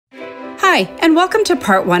Hi, and welcome to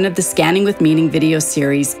part 1 of the Scanning with Meaning video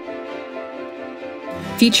series,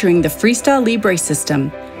 featuring the FreeStyle Libre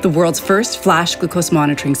system, the world's first flash glucose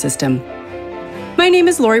monitoring system. My name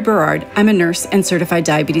is Berard. I'm a nurse and certified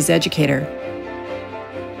diabetes educator.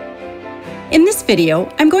 In this video,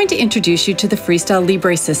 I'm going to introduce you to the FreeStyle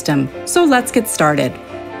Libre system, so let's get started.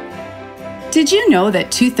 Did you know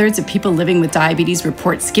that 2/3 of people living with diabetes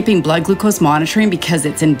report skipping blood glucose monitoring because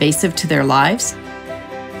it's invasive to their lives?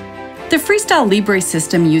 The FreeStyle Libre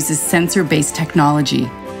system uses sensor-based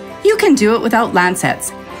technology. You can do it without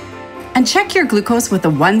lancets. And check your glucose with a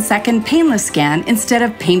 1-second painless scan instead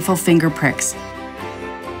of painful finger pricks.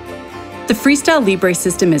 The FreeStyle Libre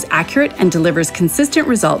system is accurate and delivers consistent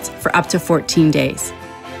results for up to 14 days.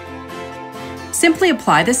 Simply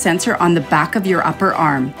apply the sensor on the back of your upper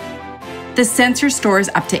arm. The sensor stores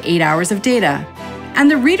up to 8 hours of data,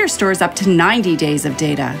 and the reader stores up to 90 days of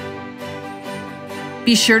data.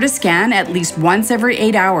 Be sure to scan at least once every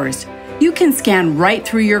 8 hours. You can scan right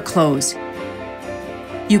through your clothes.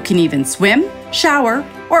 You can even swim, shower,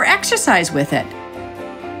 or exercise with it.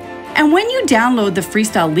 And when you download the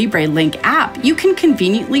FreeStyle LibreLink app, you can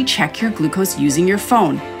conveniently check your glucose using your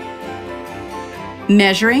phone.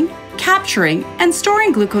 Measuring, capturing, and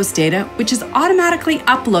storing glucose data, which is automatically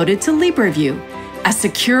uploaded to LibreView, a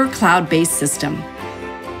secure cloud-based system.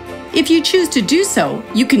 If you choose to do so,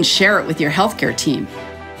 you can share it with your healthcare team.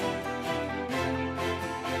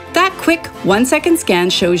 That quick 1-second scan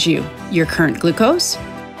shows you your current glucose,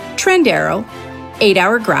 trend arrow,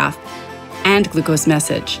 8-hour graph, and glucose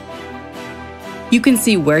message. You can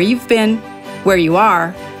see where you've been, where you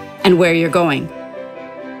are, and where you're going.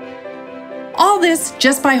 All this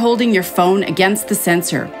just by holding your phone against the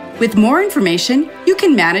sensor. With more information, you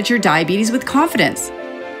can manage your diabetes with confidence.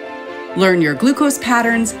 Learn your glucose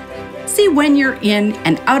patterns, see when you're in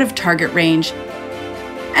and out of target range,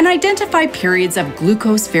 and identify periods of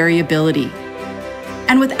glucose variability.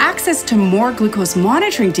 And with access to more glucose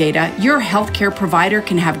monitoring data, your healthcare provider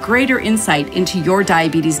can have greater insight into your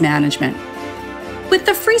diabetes management. With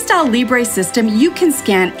the FreeStyle Libre system, you can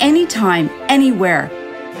scan anytime, anywhere,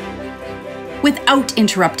 without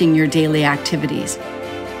interrupting your daily activities.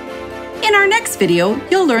 In our next video,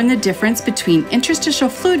 you'll learn the difference between interstitial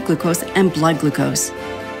fluid glucose and blood glucose.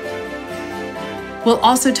 We'll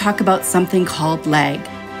also talk about something called lag.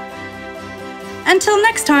 Until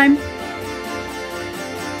next time.